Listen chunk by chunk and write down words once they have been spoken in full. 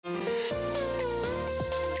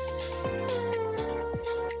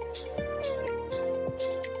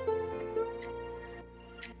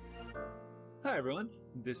everyone,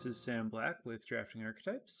 this is Sam Black with Drafting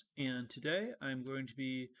Archetypes, and today I'm going to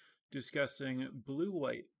be discussing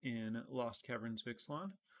blue-white in Lost Caverns of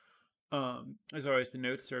Ixalan. As always, the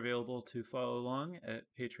notes are available to follow along at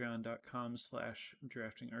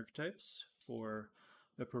patreon.com/draftingarchetypes for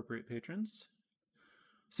appropriate patrons.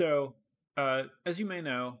 So, as you may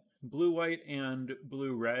know, blue-white and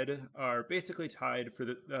blue-red are basically tied for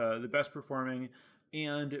the best performing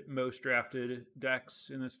and most drafted decks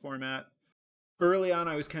in this format. Early on,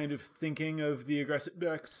 I was kind of thinking of the aggressive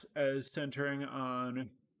decks as centering on,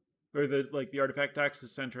 or the artifact decks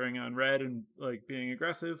as centering on red and being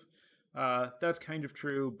aggressive. That's kind of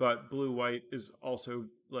true, but blue-white is also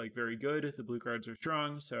very good. The blue cards are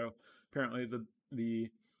strong, so apparently the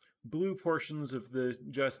blue portions of the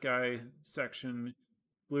Jeskai section,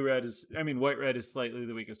 blue-red is, white-red is slightly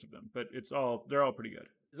the weakest of them, but they're all pretty good.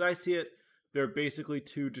 As I see it, there are basically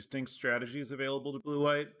two distinct strategies available to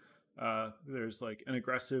blue-white. There's an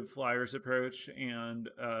aggressive flyers approach and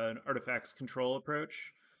an artifacts control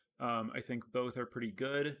approach. I think both are pretty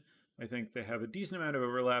good. I think they have a decent amount of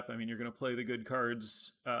overlap. You're going to play the good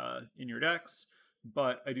cards in your decks,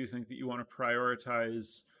 but I do think that you want to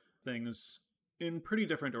prioritize things in pretty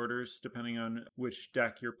different orders depending on which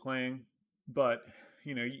deck you're playing. But,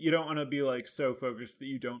 you don't want to be so focused that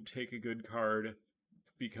you don't take a good card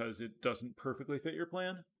because it doesn't perfectly fit your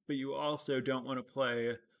plan. But you also don't want to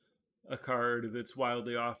play a card that's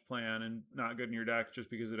wildly off plan and not good in your deck just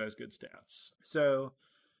because it has good stats. So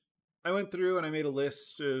I went through and I made a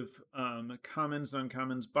list of commons and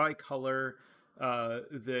uncommons by color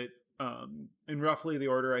that in roughly the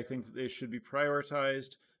order I think that they should be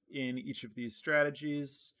prioritized in each of these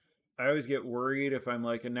strategies. I always get worried if I'm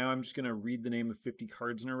and now I'm just going to read the name of 50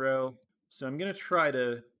 cards in a row. So I'm going to try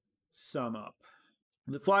to sum up.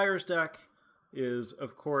 The Flyers deck is,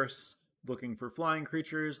 of course, looking for flying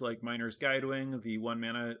creatures like Miner's Guidewing, the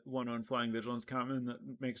 1-mana 1/1 flying vigilance common that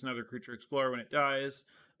makes another creature explore when it dies,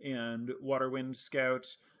 and Waterwind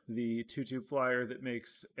Scout, the 2/2 flyer that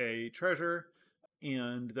makes a treasure,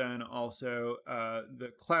 and then also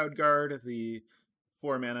the Cloud Guard, the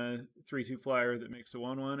 4-mana 3/2 flyer that makes a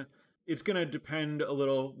 1/1. It's going to depend a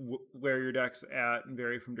little where your deck's at and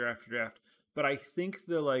vary from draft to draft, but I think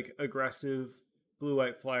the aggressive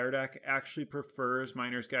blue-white flyer deck actually prefers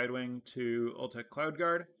Miner's Guidewing to Ultec Cloud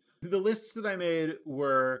Guard. The lists that I made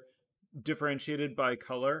were differentiated by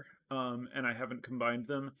color, and I haven't combined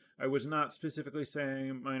them. I was not specifically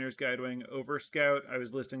saying Miner's Guidewing over Scout. I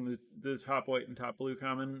was listing the top white and top blue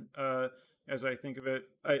common as I think of it.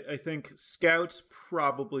 I think Scout's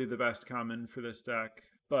probably the best common for this deck,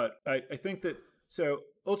 but I think that... So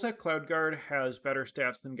Ultec Cloud Guard has better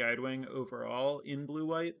stats than Guidewing overall in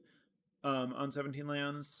blue-white. On 17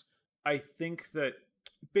 lands. I think that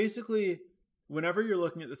basically whenever you're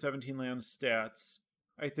looking at the 17 lands stats,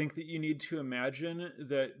 I think that you need to imagine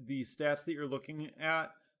that the stats that you're looking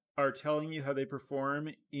at are telling you how they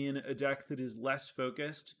perform in a deck that is less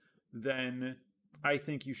focused than I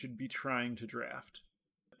think you should be trying to draft.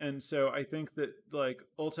 And so I think that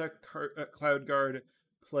Ultec Cloud Guard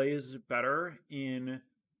plays better in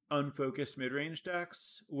unfocused mid-range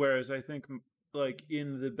decks, whereas I think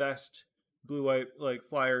in the best blue-white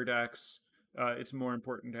flyer decks, it's more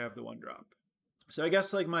important to have the 1-drop. So I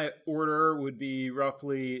guess my order would be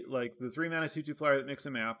roughly the 3-mana 2/2 flyer that makes a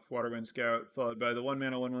map, Waterwind Scout, followed by the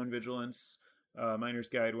 1-mana 1/1 Vigilance, Miner's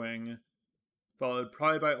Guidewing, followed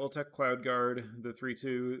probably by Ultec Cloud Guard, the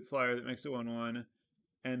 3/2 flyer that makes a 1/1,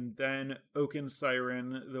 and then Oaken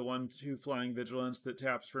Siren, the 1/2 flying Vigilance that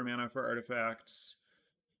taps for mana for artifacts.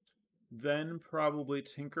 Then probably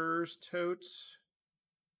Tinker's Tote.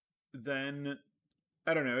 Then,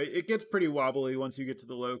 I don't know, it gets pretty wobbly once you get to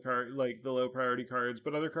the low low priority cards,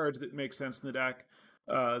 but other cards that make sense in the deck.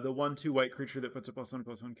 The 1/2 white creature that puts a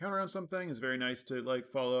 +1/+1 counter on something is very nice to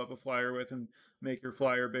follow up a flyer with and make your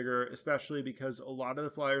flyer bigger, especially because a lot of the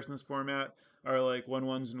flyers in this format are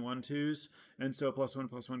 1/1s and 1/2s, and so a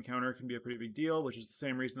 +1/+1 counter can be a pretty big deal, which is the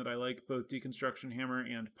same reason that I like both Deconstruction Hammer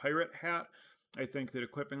and Pirate Hat. I think that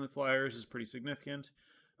equipping the flyers is pretty significant.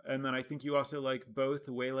 And then I think you also like both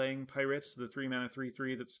Waylaying Pirates, the 3-mana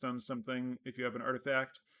 3/3 that stuns something if you have an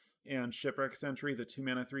artifact, and Shipwreck Sentry, the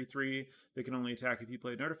 2-mana 3/3 that can only attack if you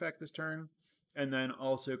played an artifact this turn. And then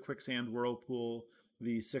also Quicksand Whirlpool,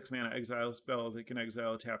 the 6-mana exile spell that can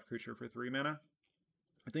exile a tapped creature for 3 mana.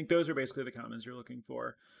 I think those are basically the commons you're looking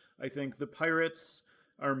for. I think the Pirates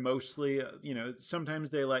are mostly, sometimes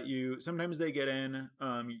they get in,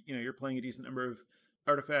 you're playing a decent number of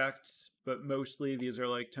artifacts, but mostly these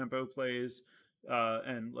are tempo plays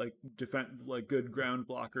and defend good ground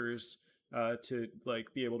blockers to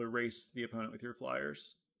be able to race the opponent with your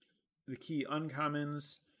flyers. the key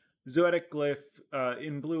uncommons. Zoetic Glyph,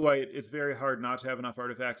 in blue-white, it's very hard not to have enough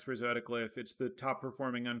artifacts for Zoetic Glyph. It's the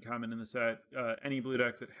top-performing uncommon in the set. Any blue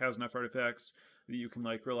deck that has enough artifacts that you can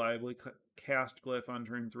like reliably cast Glyph on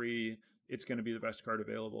turn 3, it's going to be the best card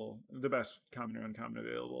available, the best common or uncommon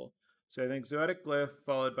available. So I think Zoetic Glyph,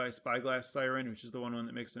 followed by Spyglass Siren, which is the 1/1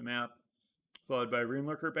 that makes a map, followed by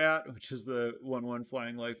Runelurker Bat, which is the 1/1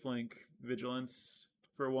 flying lifelink vigilance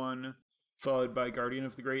for 1, followed by Guardian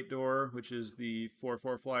of the Great Door, which is the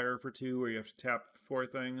 4/4 flyer for 2, where you have to tap 4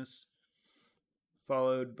 things,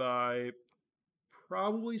 followed by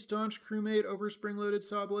probably Staunch Crewmate over Spring-Loaded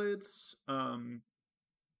Sawblades.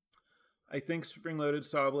 I think Spring-Loaded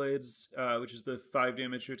Sawblades, which is the 5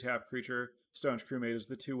 damage to a tap creature. Staunch Crewmate is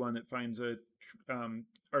the 2/1 that finds a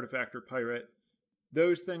artifact or pirate.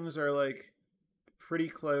 Those things are like pretty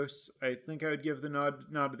close. I think I would give the nod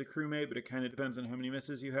to the Crewmate, but it kind of depends on how many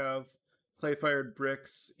misses you have. Clay-Fired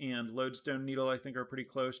Bricks and Lodestone Needle, I think, are pretty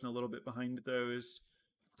close and a little bit behind those.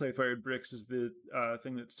 Clay-Fired Bricks is the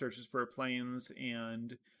thing that searches for planes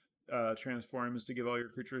and transforms to give all your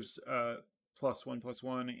creatures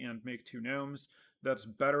 +1/+1 and make 2 gnomes. That's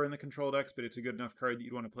better in the control decks, but it's a good enough card that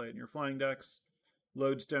you'd want to play it in your flying decks.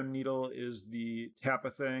 Lodestone Needle is the tap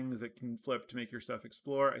a thing that can flip to make your stuff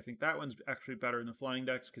explore. I think that one's actually better in the flying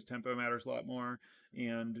decks because tempo matters a lot more,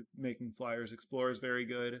 and making flyers explore is very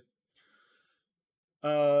good.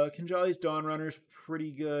 Kinjali's Dawn Runner's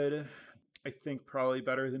pretty good. I think probably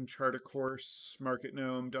better than Chart a Course, Market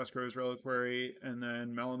Gnome, Duskrose Reliquary, and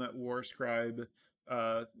then Malamet War Scribe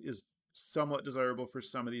is somewhat desirable for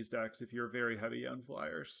some of these decks if you're very heavy on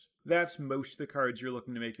flyers. That's most of the cards you're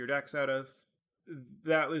looking to make your decks out of.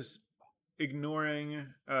 That was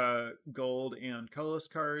ignoring gold and colorless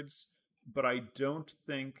cards, but I don't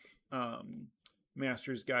think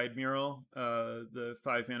Master's Guide Mural, the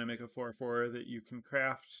 5 mana make a 4/4 that you can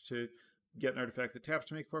craft to get an artifact that taps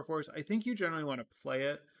to make 4/4s. I think you generally want to play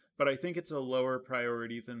it, but I think it's a lower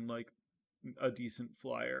priority than like a decent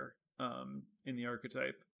flyer in the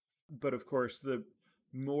archetype. But of course, the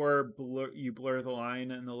more you blur the line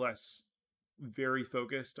and the less very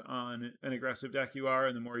focused on an aggressive deck you are,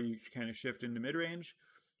 and the more you kind of shift into mid-range,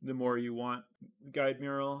 the more you want Guide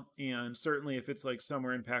Mural. And certainly if it's like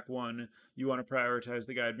somewhere in pack 1, you want to prioritize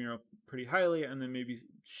the Guide Mural pretty highly and then maybe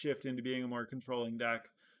shift into being a more controlling deck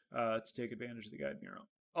to take advantage of the Guide Mural.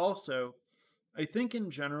 Also, I think in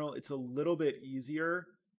general it's a little bit easier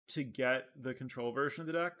to get the control version of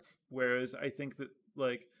the deck, whereas I think that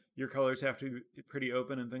like your colors have to be pretty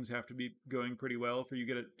open and things have to be going pretty well for you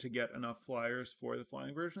to get enough flyers for the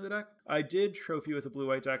flying version of the deck. I did trophy with a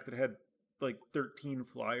blue-white deck that had like 13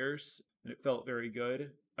 flyers, and it felt very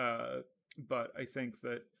good. But I think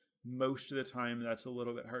that most of the time that's a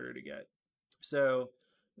little bit harder to get. So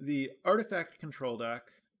the artifact control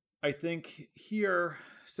deck, I think here,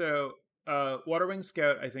 so Waterwing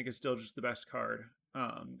Scout I think is still just the best card,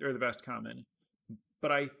 or the best common.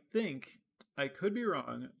 But I think, I could be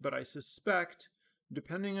wrong, but I suspect,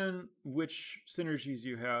 depending on which synergies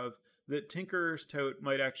you have, that Tinkerer's Tote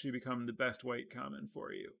might actually become the best white common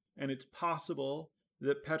for you. And it's possible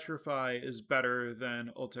that Petrify is better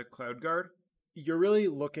than Ultic Cloudguard. You're really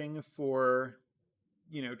looking for,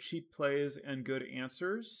 cheap plays and good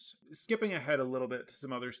answers. Skipping ahead a little bit to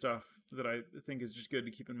some other stuff that I think is just good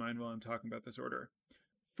to keep in mind while I'm talking about this order.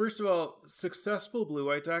 First of all, successful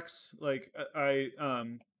blue-white decks, like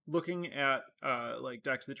looking at like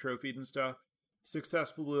decks that trophied and stuff,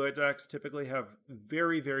 successful blue-white decks typically have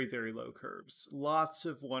very, very, very low curves. Lots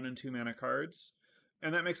of 1 and 2 mana cards.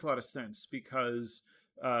 And that makes a lot of sense because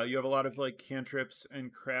you have a lot of like cantrips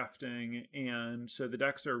and crafting, and so the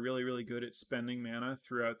decks are really, really good at spending mana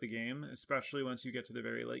throughout the game, especially once you get to the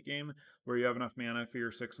very late game where you have enough mana for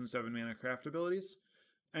your 6 and 7 mana craft abilities.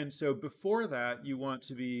 And so before that, you want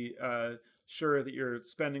to be sure that you're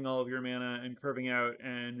spending all of your mana and curving out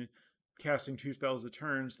and casting 2 spells a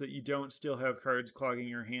turn so that you don't still have cards clogging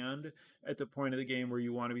your hand at the point of the game where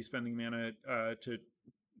you want to be spending mana to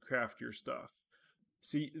craft your stuff.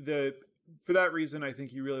 So for that reason, I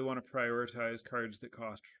think you really want to prioritize cards that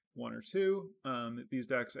cost 1 or 2. These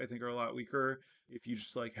decks, I think, are a lot weaker if you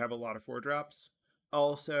just like have a lot of 4-drops.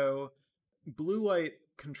 Also, blue-white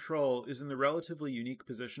control is in the relatively unique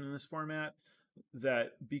position in this format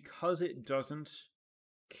that because it doesn't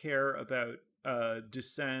care about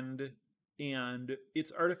descend, and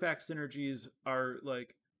its artifact synergies are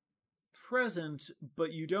like present,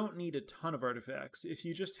 but you don't need a ton of artifacts. If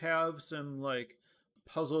you just have some like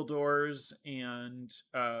puzzle doors and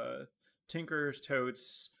Tinker's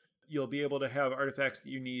Totes, you'll be able to have artifacts that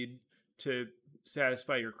you need to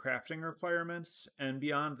satisfy your crafting requirements, and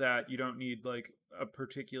beyond that, you don't need like a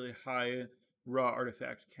particularly high raw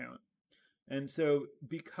artifact count. And so,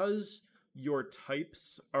 because your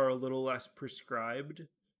types are a little less prescribed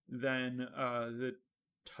than the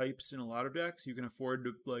types in a lot of decks, you can afford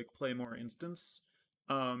to like play more instants.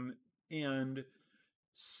 And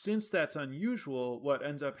since that's unusual, what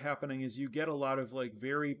ends up happening is you get a lot of like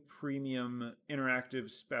very premium interactive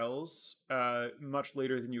spells much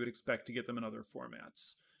later than you would expect to get them in other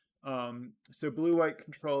formats. So blue-white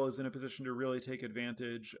control is in a position to really take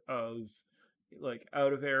advantage of like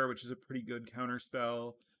Out of Air, which is a pretty good counter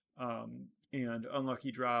spell, and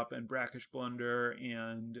Unlucky Drop and Brackish Blunder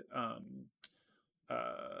and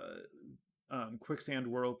Quicksand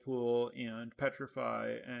Whirlpool and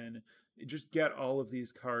Petrify, and just get all of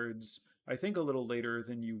these cards, I think, a little later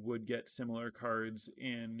than you would get similar cards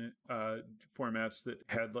in formats that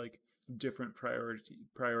had like different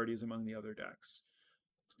priorities among the other decks.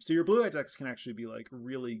 So your blue-white decks can actually be like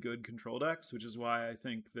really good control decks, which is why I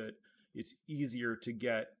think that it's easier to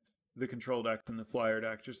get the control deck than the flyer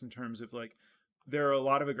deck, just in terms of like there are a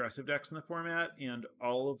lot of aggressive decks in the format, and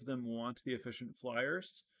all of them want the efficient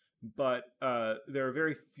flyers. But there are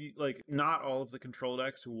very few, like not all of the control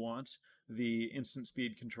decks want the instant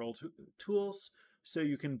speed control tools. So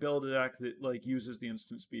you can build a deck that like uses the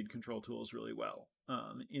instant speed control tools really well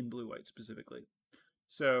in blue-white specifically.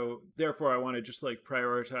 So therefore, I want to just like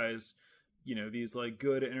prioritize, these like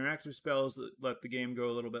good interactive spells that let the game go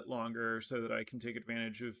a little bit longer, so that I can take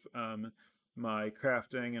advantage of my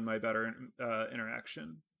crafting and my better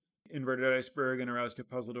interaction. Inverted Iceberg and Aroused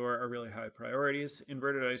Puzzle Door are really high priorities.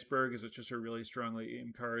 Inverted Iceberg is just a really strongly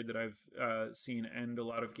aimed card that I've seen end a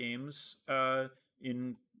lot of games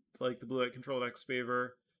in like the blue-white control deck's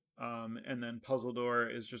favor. And then Puzzle Door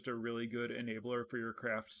is just a really good enabler for your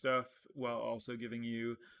craft stuff, while also giving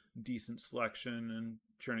you decent selection and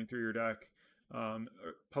churning through your deck.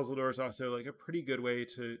 Puzzle Door is also like a pretty good way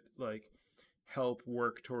to like help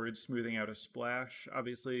work towards smoothing out a splash.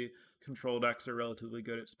 Obviously, control decks are relatively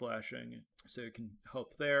good at splashing, so it can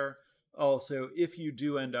help there. Also, if you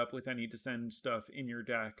do end up with any Descend stuff in your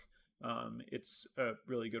deck, it's a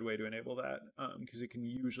really good way to enable that, because it can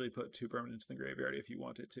usually put 2 permanents in the graveyard if you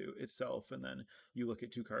want it to itself, and then you look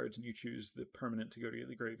at 2 cards and you choose the permanent to go to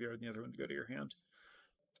the graveyard and the other one to go to your hand.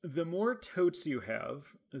 The more totes you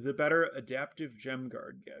have, the better Adaptive Gem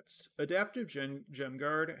Guard gets. Adaptive Gem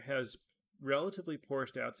Guard has relatively poor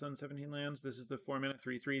stats on 17 lands. This is the 4-mana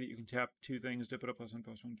 3/3 that you can tap 2 things to put a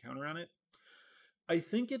 +1/+1 counter on it. I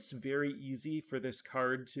think it's very easy for this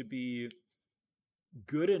card to be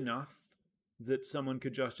good enough that someone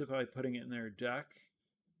could justify putting it in their deck,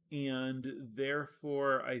 and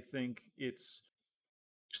therefore I think its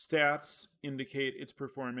stats indicate its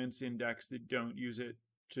performance in decks that don't use it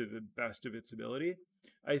to the best of its ability.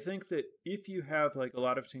 I think that if you have like a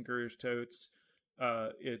lot of Tinkerer's Totes,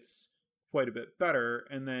 it's quite a bit better.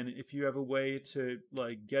 And then if you have a way to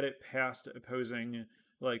like get it past opposing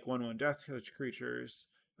like 1/1 Death Touch creatures,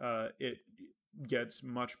 it gets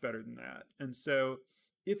much better than that. And so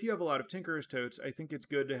if you have a lot of Tinkerer's Totes, I think it's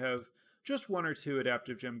good to have just 1 or 2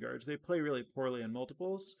 Adaptive Gem Guards. They play really poorly in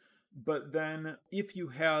multiples, but then if you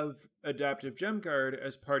have Adaptive Gem Guard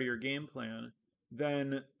as part of your game plan,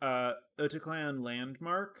 then Utaklan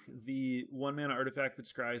Landmark, the 1-mana artifact that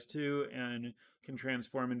scries 2 and can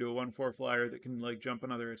transform into a 1/4 flyer that can like jump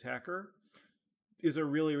another attacker, is a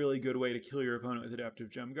really, really good way to kill your opponent with Adaptive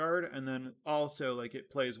Gem Guard. And then also like it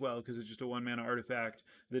plays well because it's just a 1-mana artifact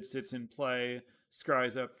that sits in play,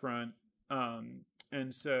 scries up front.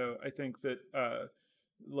 And so I think that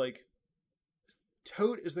like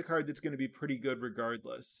Tote is the card that's going to be pretty good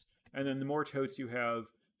regardless. And then the more Totes you have,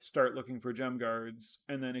 start looking for Gem Guards.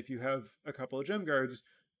 And then if you have a couple of Gem Guards,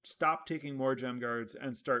 stop taking more Gem Guards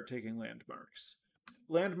and start taking Landmarks.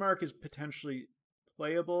 Landmark is potentially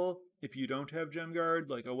playable if you don't have Gem Guard.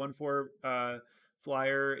 Like a 1/4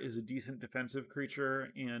 flyer is a decent defensive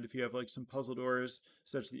creature, and if you have like some puzzle doors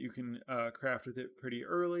such that you can craft with it pretty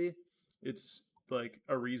early, it's like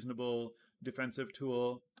a reasonable defensive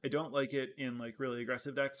tool. I don't like it in like really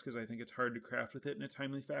aggressive decks because I think it's hard to craft with it in a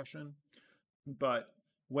timely fashion. But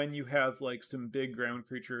when you have like some big ground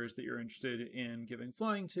creatures that you're interested in giving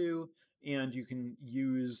flying to, and you can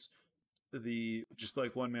use the just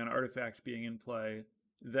like 1-mana artifact being in play,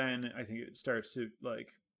 then I think it starts to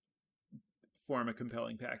like form a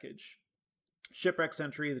compelling package. Shipwreck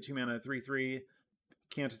Sentry, the 2-mana 3/3,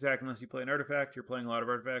 can't attack unless you play an artifact. You're playing a lot of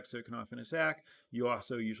artifacts, so it can often attack. You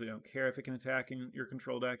also usually don't care if it can attack in your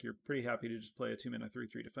control deck. You're pretty happy to just play a 2-mana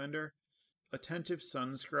 3/3 defender. Attentive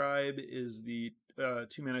Sunscribe is the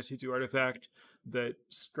 2-mana 2/2 artifact that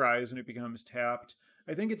scries when it becomes tapped.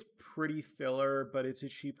 I think it's pretty filler, but it's a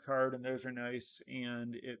cheap card, and those are nice,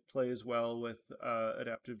 and it plays well with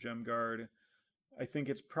Adaptive Gem Guard. I think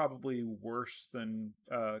it's probably worse than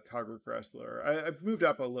Cogwork Wrestler. I've moved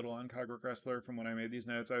up a little on Cogwork Wrestler from when I made these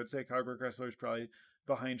notes. I would say Cogwork Wrestler is probably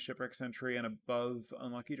behind Shipwreck Sentry and above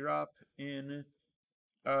Unlucky Drop in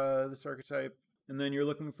this archetype. And then you're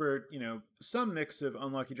looking for, some mix of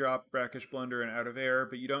Unlucky Drop, Brackish Blunder, and Out of Air,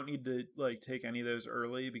 but you don't need to take any of those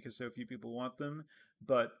early because so few people want them.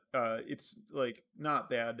 But it's not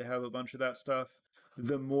bad to have a bunch of that stuff.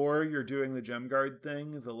 The more you're doing the Gem Guard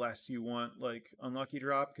thing, the less you want Unlucky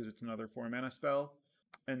Drop because it's another 4-mana spell.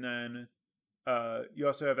 And then you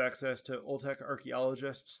also have access to Oltec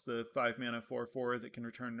Archaeologists, the 5-mana 4/4 that can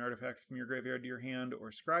return an artifact from your graveyard to your hand, or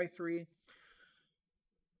Scry 3.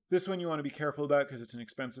 This one you want to be careful about because it's an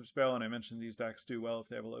expensive spell, and I mentioned these decks do well if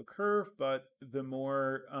they have a low curve, but the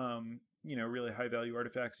more, really high-value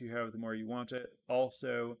artifacts you have, the more you want it.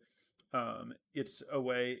 Also, it's a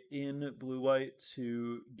way in blue-white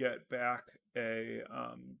to get back a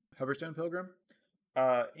Hoverstone Pilgrim.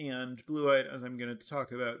 And blue-white, as I'm going to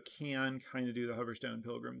talk about, can kind of do the Hoverstone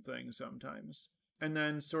Pilgrim thing sometimes. And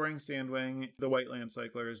then Soaring Sandwing, the white land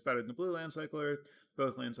cycler, is better than the blue land cycler.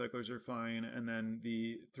 Both land cyclers are fine. And then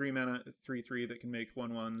the 3-mana 3/3 that can make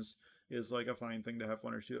 1/1s is a fine thing to have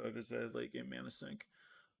 1 or 2 of as a late game mana sink.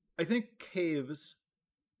 I think Caves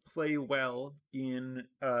play well in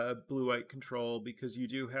blue-white control because you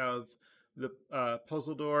do have the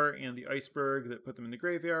Puzzle Door and the Iceberg that put them in the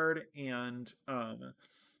graveyard, and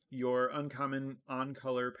your uncommon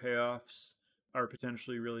on-color payoffs are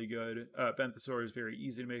potentially really good. Benthesor is very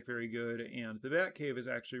easy to make very good, and the Bat Cave is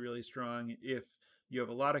actually really strong if you have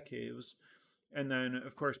a lot of caves. And then,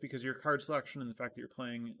 of course, because of your card selection and the fact that you're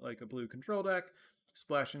playing a blue control deck,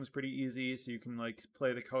 splashing is pretty easy, so you can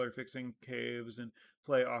play the color fixing caves and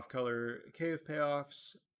play off-color cave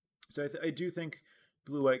payoffs. So I do think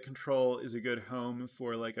blue-white control is a good home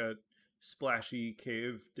for a splashy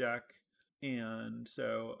cave deck, and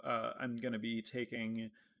so I'm going to be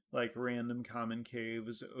taking random common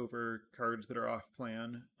caves over cards that are off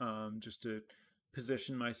plan, just to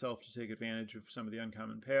position myself to take advantage of some of the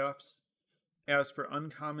uncommon payoffs. As for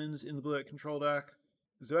uncommons in the blue-white control deck,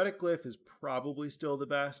 Zoetic Glyph is probably still the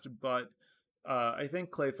best, but I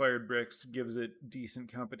think Clay-Fired Bricks gives it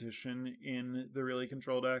decent competition in the really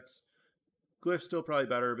control decks. Glyph's still probably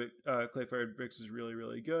better, but Clay-Fired Bricks is really,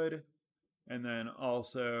 really good. And then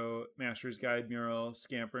also Master's Guide Mural,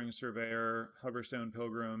 Scampering Surveyor, Hoverstone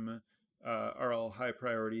Pilgrim are all high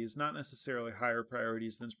priorities. Not necessarily higher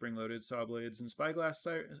priorities than Spring-Loaded Sawblades and Spyglass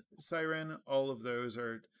Siren. All of those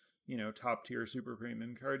are, top-tier super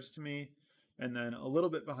premium cards to me. And then a little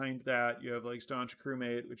bit behind that, you have Staunch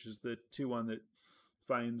Crewmate, which is the 2/1 that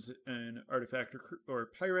finds an artifact or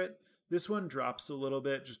pirate. This one drops a little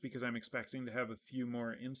bit just because I'm expecting to have a few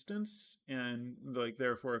more instants and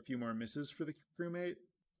therefore a few more misses for the crewmate,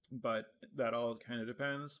 but that all kind of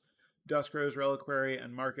depends. Duskrose Reliquary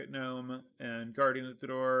and Market Gnome and Guardian at the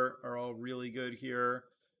Door are all really good here.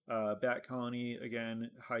 Bat Colony,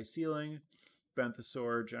 again, high ceiling.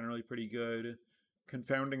 Benthesor, generally pretty good.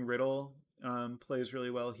 Confounding Riddle plays really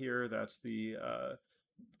well here. That's the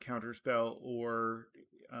counterspell or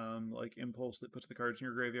impulse that puts the cards in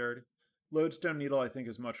your graveyard. Lodestone Needle, I think,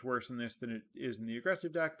 is much worse in this than it is in the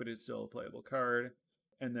aggressive deck, but it's still a playable card.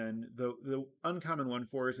 And then the uncommon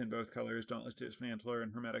 1/4s in both colors, Dauntless Dismantler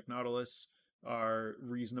and Hermetic Nautilus, are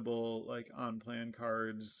reasonable, on-plan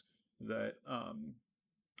cards that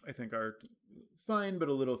I think are fine, but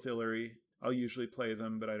a little fillery. I'll usually play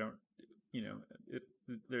them, but I don't,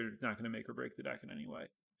 they're not going to make or break the deck in any way.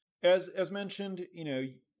 As mentioned,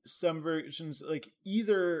 some versions,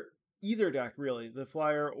 either deck really, the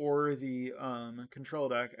flyer or the control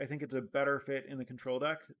deck, I think it's a better fit in the control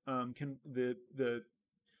deck.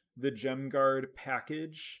 The Gem Guard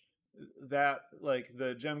package, that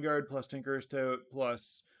the Gem Guard plus Tinker's Tote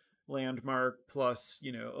plus Landmark plus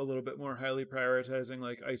a little bit more highly prioritizing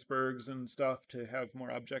icebergs and stuff to have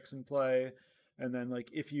more objects in play, and then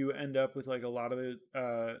if you end up with a lot of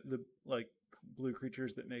the blue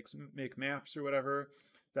creatures that make maps or whatever,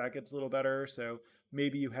 that gets a little better. So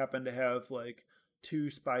maybe you happen to have 2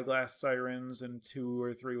 Spyglass Sirens and 2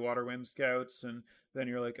 or 3 Waterwind Scouts, and then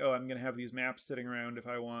you're oh, I'm going to have these maps sitting around if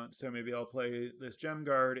I want, so maybe I'll play this Gem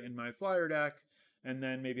Guard in my flyer deck, and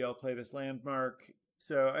then maybe I'll play this Landmark.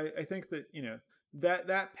 So I think that,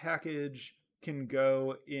 that package can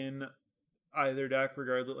go in either deck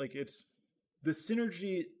regardless. It's the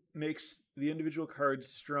synergy makes the individual cards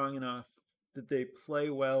strong enough that they play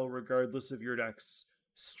well regardless of your deck's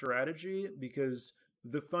strategy because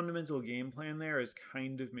the fundamental game plan there is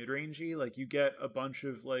kind of mid-rangey. Like you get a bunch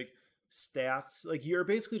of like stats, like you're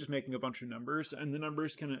basically just making a bunch of numbers, and the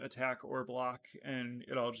numbers can attack or block, and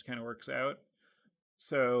it all just kind of works out.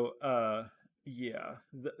 So yeah,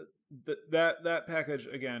 that package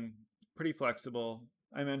again pretty flexible.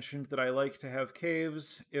 I mentioned that I like to have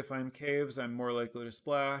caves. If I'm caves, I'm more likely to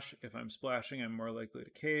splash. If I'm splashing, I'm more likely to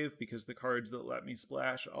cave because the cards that let me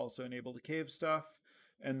splash also enable the cave stuff.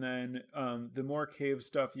 And then the more cave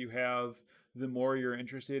stuff you have, the more you're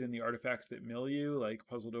interested in the artifacts that mill you, like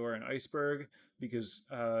Puzzle Door and Iceberg, because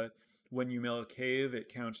when you mill a cave,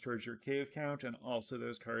 it counts towards your cave count, and also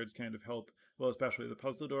those cards kind of help, well, especially the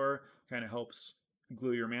Puzzle Door, kind of helps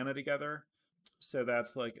glue your mana together. So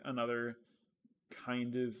that's like another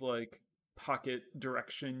kind of like pocket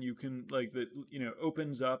direction you can like that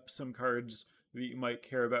opens up some cards that you might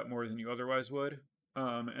care about more than you otherwise would.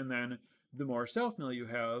 And then the more self mill you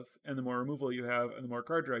have, and the more removal you have, and the more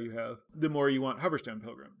card draw you have, the more you want Hoverstone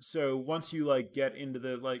Pilgrim. So once you like get into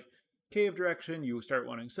the like cave direction, you start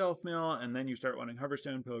wanting self mill, and then you start wanting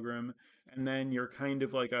Hoverstone Pilgrim, and then you're kind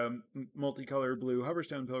of like a multicolor blue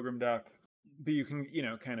Hoverstone Pilgrim deck. But you can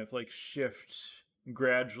kind of like shift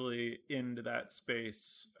gradually into that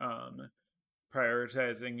space,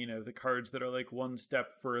 prioritizing the cards that are like one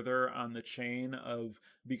step further on the chain of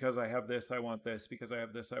because I have this I want this, because I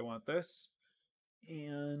have this I want this.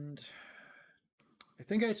 And I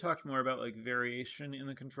think I talked more about like variation in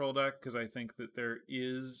the control deck because I think that there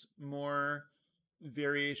is more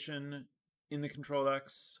variation in the control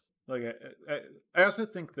decks. Like I also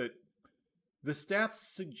think that the stats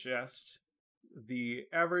suggest the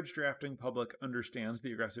average drafting public understands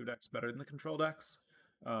the aggressive decks better than the control decks.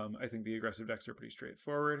 I think the aggressive decks are pretty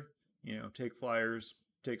straightforward. Take flyers,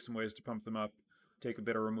 take some ways to pump them up, take a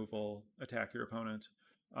bit of removal, attack your opponent.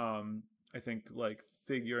 I think like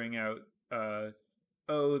figuring out,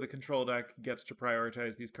 the control deck gets to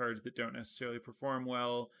prioritize these cards that don't necessarily perform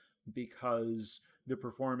well because the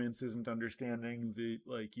performance isn't understanding the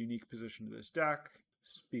like unique position of this deck.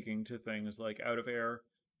 Speaking to things like Out of Air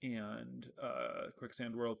and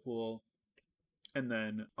Quicksand Whirlpool, and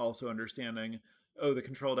then also understanding, the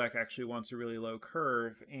control deck actually wants a really low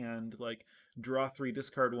curve, and like draw 3,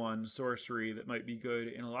 discard 1 sorcery that might be good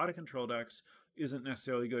in a lot of control decks isn't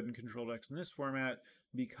necessarily good in control decks in this format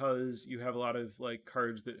because you have a lot of like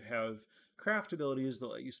cards that have craft abilities that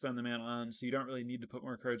let you spend the mana on, so you don't really need to put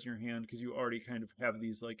more cards in your hand because you already kind of have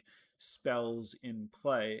these like spells in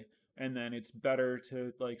play. And then it's better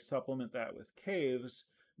to like supplement that with caves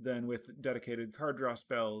than with dedicated card draw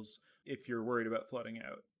spells if you're worried about flooding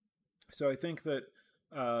out. So I think that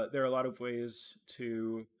there are a lot of ways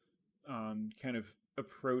to kind of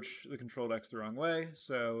approach the control decks the wrong way,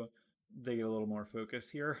 so they get a little more focus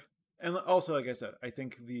here. And also, like I said, I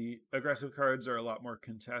think the aggressive cards are a lot more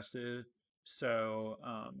contested, so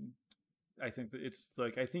I think that it's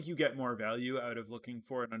like I think you get more value out of looking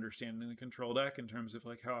for and understanding the control deck in terms of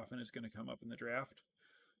like how often it's going to come up in the draft.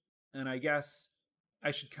 And I guess I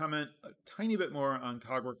should comment a tiny bit more on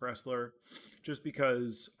Cogwork Wrestler, just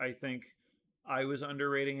because I think I was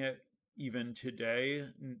underrating it even today,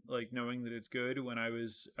 like knowing that it's good when I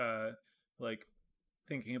was like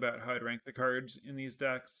thinking about how I'd rank the cards in these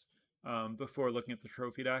decks before looking at the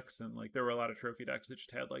trophy decks. And like there were a lot of trophy decks that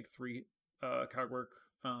just had like 3 Cogwork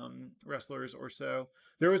wrestlers or so.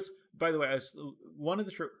 There was, by the way,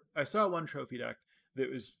 I saw one trophy deck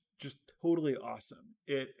that was just totally awesome.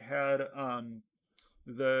 It had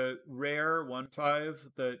the rare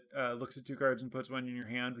 1/5 that looks at 2 cards and puts 1 in your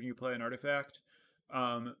hand when you play an artifact,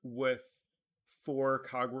 with 4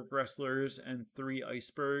 Cogwork Wrestlers and 3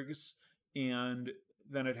 Icebergs, and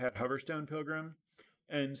then it had Hoverstone Pilgrim.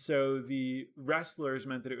 And so the wrestlers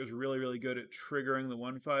meant that it was really, really good at triggering the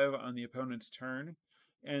 1/5 on the opponent's turn.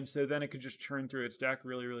 And so then it could just churn through its deck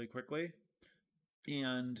really, really quickly.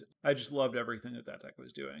 And I just loved everything that deck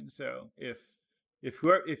was doing. So if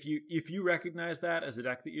you recognize that as a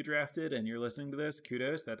deck that you drafted and you're listening to this,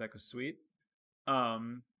 kudos, that deck was sweet.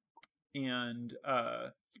 And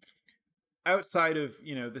outside of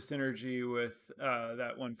the synergy with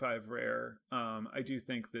that 1/5 rare, I do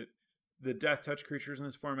think that the death touch creatures in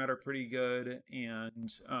this format are pretty good,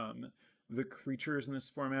 and the creatures in this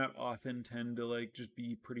format often tend to like just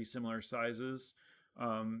be pretty similar sizes.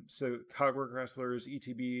 So Cogwork Wrestlers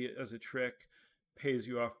ETB as a trick pays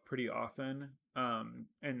you off pretty often, and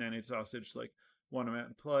then it's also just like 1 amount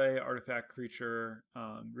in play, artifact creature,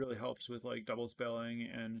 really helps with like double spelling,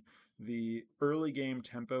 and the early game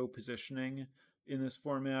tempo positioning in this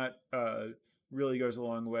format really goes a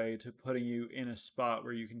long way to putting you in a spot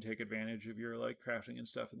where you can take advantage of your like crafting and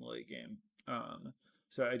stuff in the late game.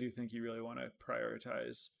 So I do think you really want to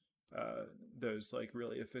prioritize those like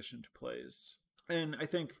really efficient plays. And I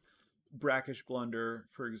think Brackish Blunder,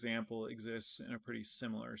 for example, exists in a pretty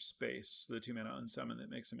similar space. The 2-mana unsummon that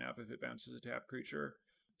makes a map if it bounces a tap creature.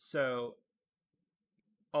 So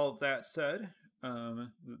all that said,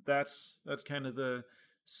 that's kind of the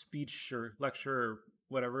speech or lecture or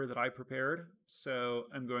whatever that I prepared. So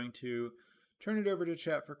I'm going to turn it over to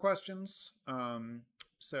chat for questions.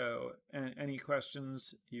 So any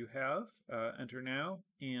questions you have, enter now.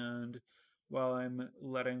 And while I'm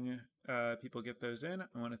letting people get those in,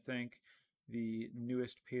 I want to thank the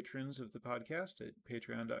newest patrons of the podcast at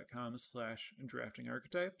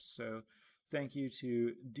patreon.com/draftingarchetypes. So thank you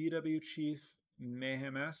to DW Chief,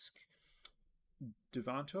 Mayhemesque,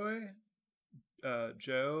 Devantoy,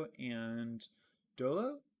 Joe, and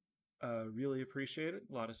Dolo. Really appreciate it.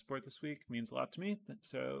 A lot of support this week. Means a lot to me.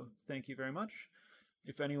 So thank you very much.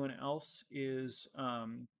 If anyone else is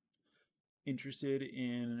interested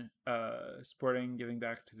in supporting, giving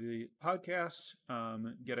back to the podcast,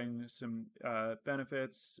 getting some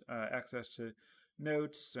benefits, access to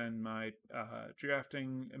notes and my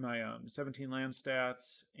drafting, my 17 land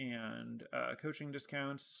stats and coaching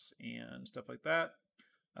discounts and stuff like that,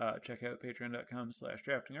 check out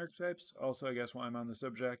patreon.com/draftingarchetypes. Also, I guess while I'm on the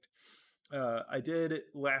subject, I did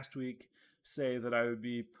last week say that I would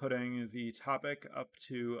be putting the topic up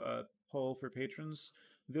to a poll for patrons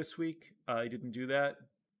this week. I didn't do that.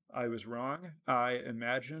 I was wrong. I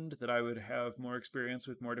imagined that I would have more experience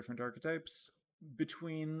with more different archetypes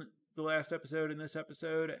between the last episode and this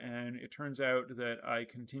episode, and it turns out that I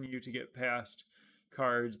continue to get past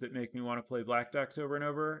cards that make me want to play black decks over and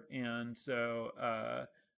over, and so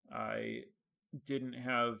I didn't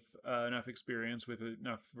have enough experience with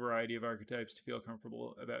enough variety of archetypes to feel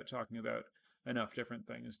comfortable about talking about enough different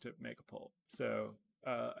things to make a poll. So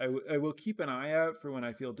I will keep an eye out for when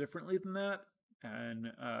I feel differently than that,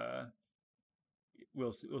 and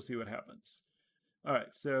we'll see what happens. All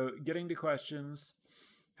right, so getting to questions.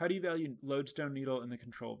 How do you value Lodestone Needle in the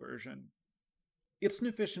control version? It's an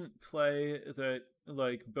efficient play that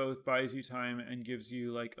like both buys you time and gives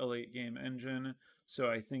you like a late game engine. So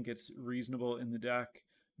I think it's reasonable in the deck,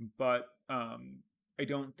 but I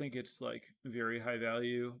don't think it's like very high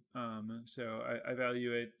value. So I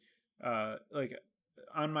value it like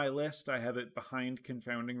on my list. I have it behind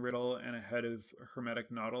Confounding Riddle and ahead of Hermetic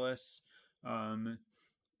Nautilus.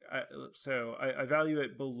 So I value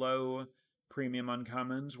it below premium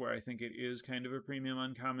uncommons, where I think it is kind of a premium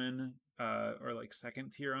uncommon, or like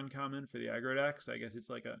second tier uncommon for the aggro decks. I guess it's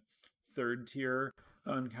like a third tier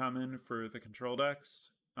uncommon for the control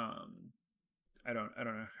decks. I don't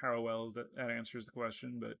know how well that answers the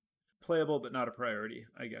question, but playable but not a priority,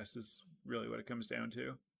 I guess, is really what it comes down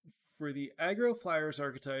to. For the aggro flyers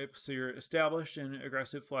archetype, so you're established in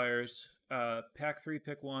aggressive flyers, pack 3,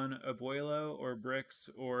 pick one, Abuelo or Bricks,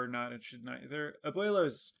 or not. It should neither. Abuelo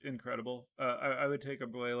is incredible. I would take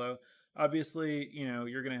Abuelo. Obviously,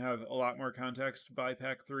 you're going to have a lot more context by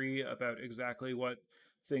pack 3 about exactly what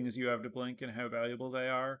things you have to blink and how valuable they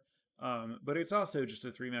are. But it's also just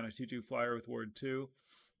a 3-mana 2/2 flyer with Ward 2.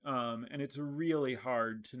 And it's really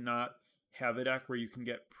hard to not have a deck where you can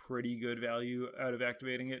get pretty good value out of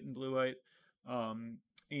activating it in blue-white.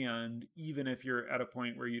 And even if you're at a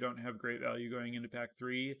point where you don't have great value going into pack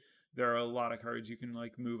 3, there are a lot of cards you can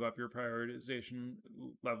like move up your prioritization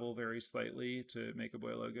level very slightly to make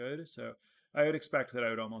Abuelo good. So I would expect that I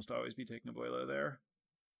would almost always be taking Abuelo there.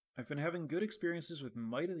 I've been having good experiences with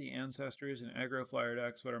Might of the Ancestors and aggro flyer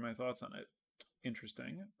decks. What are my thoughts on it?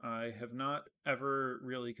 Interesting. I have not ever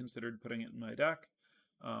really considered putting it in my deck.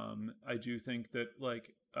 I do think that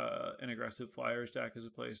like an aggressive flyers deck is a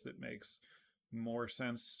place that makes more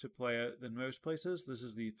sense to play it than most places. This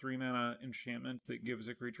is the 3-mana enchantment that gives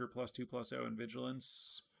a creature +2/+0 and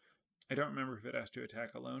vigilance. I don't remember if it has to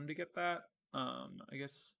attack alone to get that. I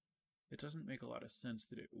guess it doesn't make a lot of sense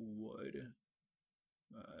that it would.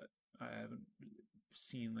 I haven't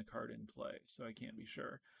seen the card in play, so I can't be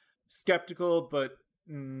sure. Skeptical, but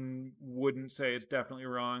wouldn't say it's definitely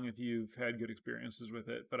wrong if you've had good experiences with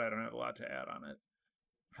it, but I don't have a lot to add on it.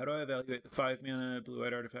 How do I evaluate the 5-mana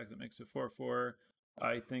blue-white artifact that makes a 4/4?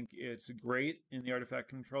 I think it's great in the artifact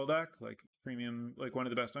control deck, like premium, like one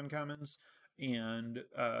of the best uncommons, and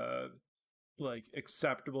like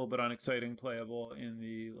acceptable but unexciting playable in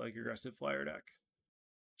the like aggressive flyer deck.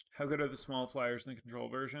 How good are the small flyers in the control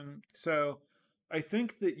version? So I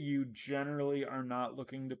think that you generally are not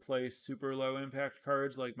looking to play super low impact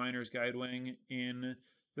cards like Miner's Guidewing in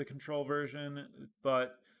the control version,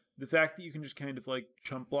 but the fact that you can just kind of like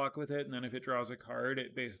chump block with it, and then if it draws a card,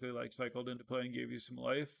 it basically like cycled into play and gave you some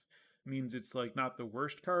life, means it's like not the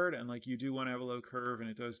worst card, and like you do want to have a low curve, and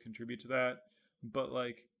it does contribute to that. But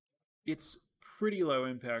like it's pretty low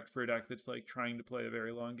impact for a deck that's like trying to play a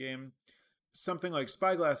very long game. Something like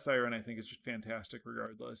Spyglass Siren, I think, is just fantastic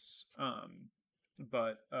regardless.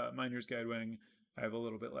 But Miner's Guidewing, I have a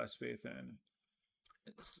little bit less faith in.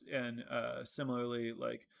 And similarly,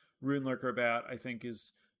 like Rune Lurker Bat, I think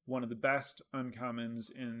is one of the best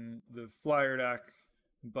uncommons in the flyer deck,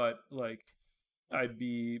 but like I'd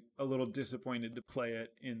be a little disappointed to play it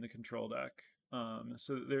in the control deck.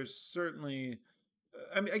 So there's certainly,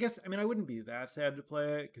 I wouldn't be that sad to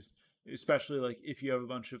play it, because especially like if you have a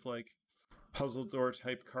bunch of like puzzle door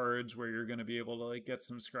type cards where you're going to be able to like get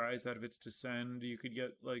some scries out of its descend, you could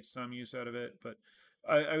get like some use out of it. But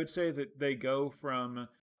I would say that they go from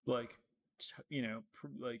like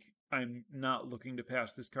like I'm not looking to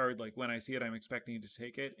pass this card, like when I see it I'm expecting to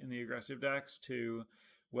take it in the aggressive decks, to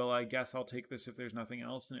well, I guess I'll take this if there's nothing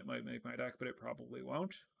else and it might make my deck, but it probably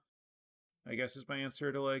won't, I guess, is my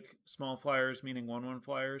answer to like small flyers, meaning 1/1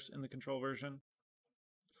 flyers in the control version.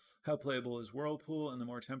 How playable is Whirlpool in the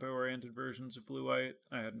more tempo-oriented versions of blue-white?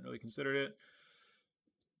 I hadn't really considered it.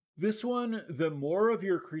 This one, the more of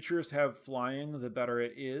your creatures have flying, the better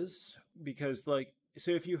it is. Because, like,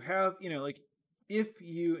 so if you have, like, if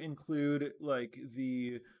you include, like,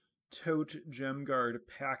 the Tote Gem Guard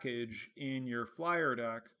package in your flyer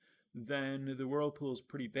deck, then the Whirlpool is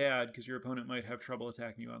pretty bad because your opponent might have trouble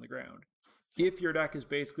attacking you on the ground. If your deck is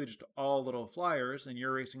basically just all little flyers and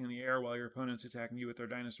you're racing in the air while your opponent's attacking you with their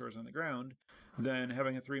dinosaurs on the ground, then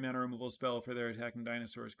having a 3-mana removal spell for their attacking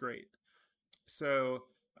dinosaur is great. So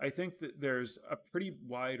I think that there's a pretty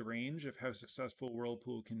wide range of how successful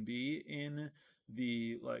Whirlpool can be in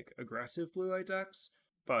the like aggressive blue-white decks.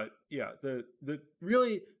 But yeah, the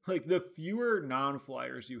really, like, the fewer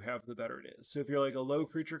non-flyers you have, the better it is. So if you're like a low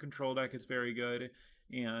creature control deck, it's very good.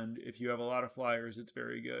 And if you have a lot of flyers, it's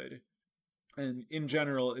very good. And in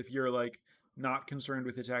general, if you're like not concerned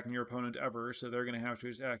with attacking your opponent ever, so they're going to have to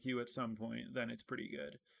attack you at some point, then it's pretty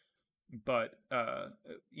good. But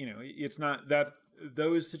it's not that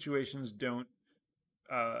those situations don't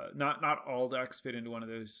not all decks fit into one of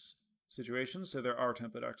those situations. So there are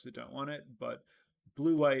tempo decks that don't want it, but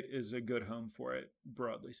blue-white is a good home for it,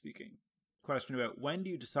 broadly speaking. Question about when do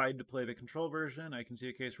you decide to play the control version? I can see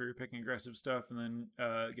a case where you're picking aggressive stuff and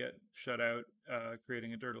then get shut out,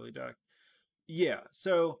 creating a dirtily deck. Yeah,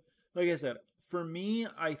 so like I said, for me,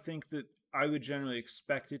 I think that I would generally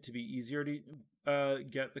expect it to be easier to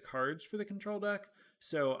get the cards for the control deck.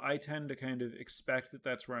 So I tend to kind of expect that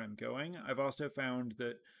that's where I'm going. I've also found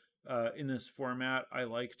that in this format, I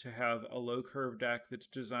like to have a low curve deck that's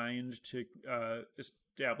designed to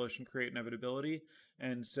establish and create inevitability.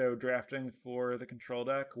 And so drafting for the control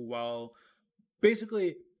deck, while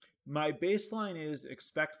basically my baseline is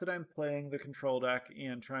expect that I'm playing the control deck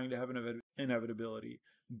and trying to have an inevitability,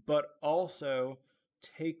 but also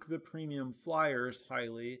take the premium flyers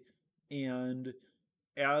highly. And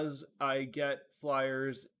as I get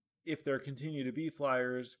flyers, if there continue to be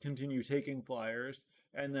flyers, continue taking flyers,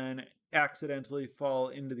 and then accidentally fall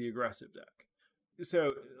into the aggressive deck.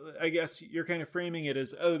 So I guess you're kind of framing it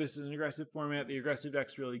as, oh, this is an aggressive format, the aggressive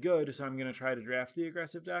deck's really good, so I'm going to try to draft the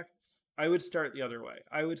aggressive deck. I would start the other way.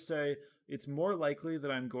 I would say it's more likely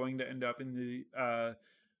that I'm going to end up in the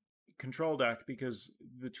control deck because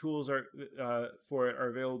the tools for it are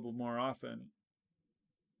available more often.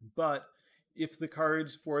 But if the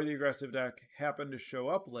cards for the aggressive deck happen to show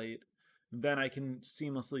up late, then I can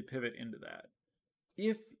seamlessly pivot into that.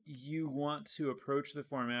 If you want to approach the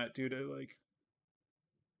format due to like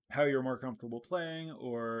how you're more comfortable playing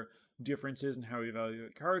or differences in how you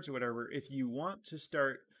evaluate cards or whatever, if you want to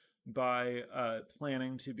start by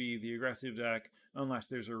planning to be the aggressive deck, unless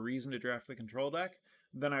there's a reason to draft the control deck,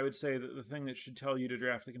 then I would say that the thing that should tell you to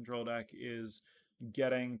draft the control deck is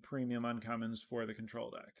getting premium uncommons for the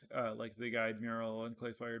control deck, like the Guide Mural and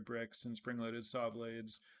Clay-Fired Bricks and Spring-Loaded Saw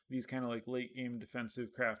Blades, these kind of like late-game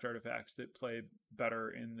defensive craft artifacts that play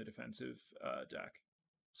better in the defensive deck.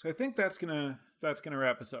 So I think that's gonna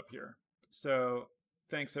wrap us up here. So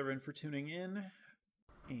thanks everyone for tuning in,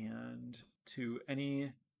 and to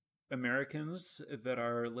any Americans that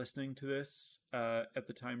are listening to this at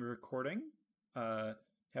the time of recording,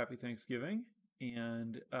 happy Thanksgiving,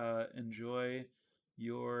 and enjoy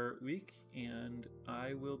your week, and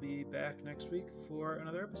I will be back next week for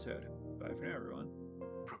another episode. Bye for now, everyone.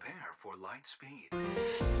 Prepare for light speed.